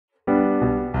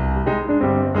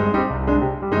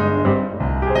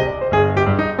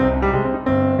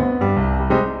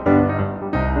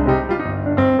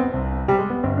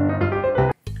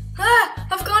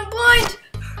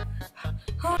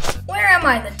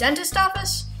dentist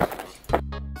office?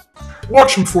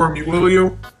 Watch him for me, will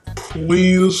you?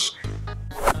 Please?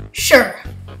 Sure.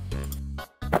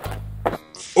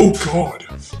 Oh God.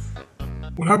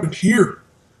 What happened here?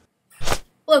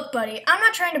 Look, buddy, I'm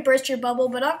not trying to burst your bubble,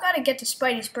 but I've got to get to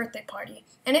Spidey's birthday party.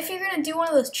 And if you're going to do one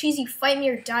of those cheesy fight me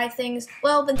or die things,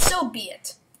 well, then so be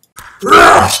it.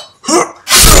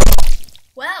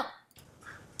 Well.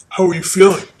 How are you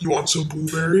feeling? You want some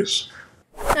blueberries?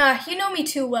 You know me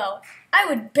too well. I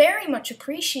would very much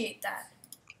appreciate that.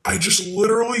 I just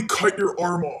literally cut your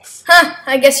arm off.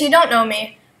 I guess you don't know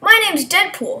me. My name's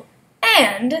Deadpool.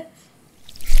 And...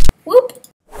 whoop.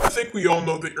 I think we all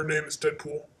know that your name is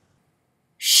Deadpool.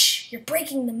 Shh, you're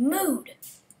breaking the mood.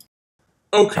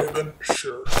 Okay then,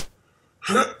 sure.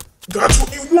 That's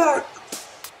what you want!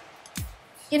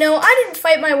 You know, I didn't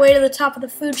fight my way to the top of the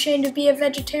food chain to be a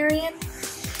vegetarian.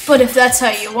 But if that's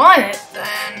how you want it,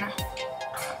 then...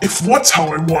 If what's how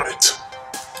I want it?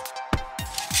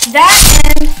 That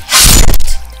and...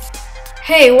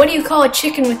 Hey, what do you call a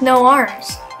chicken with no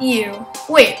arms? You.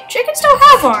 Wait, chickens don't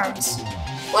have arms.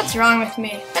 What's wrong with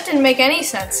me? That didn't make any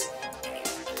sense.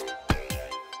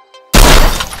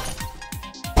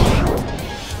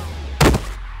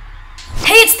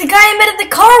 Hey, it's the guy I met at the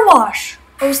car wash!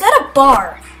 Or was that a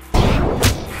bar?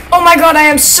 Oh my god, I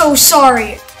am so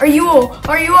sorry! Are you...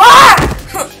 ah!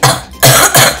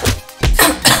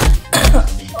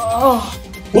 Oh.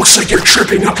 Looks like you're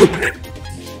tripping up a bit.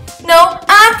 No,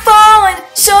 I'm falling,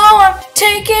 so I'm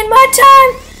taking my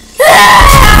time.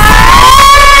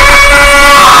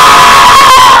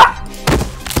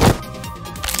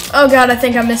 Oh god, I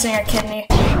think I'm missing a kidney.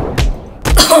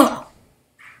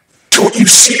 Don't you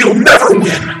see you'll never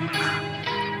win?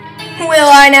 Will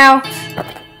I now?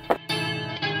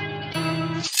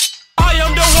 I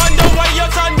am the one, the way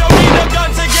your son don't need a gun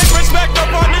to get respect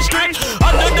up on the street.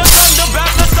 Under the sun, the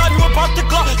back, the sun will pop the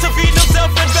clock to feed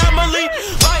himself and family.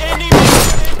 By any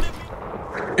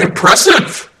means.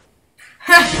 Impressive!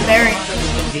 Very.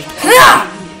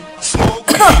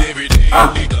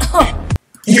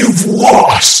 You've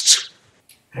lost!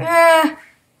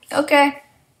 Okay.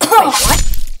 What?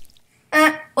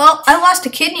 Well, I lost a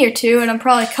kidney or two and I'm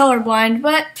probably colorblind,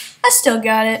 but I still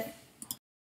got it.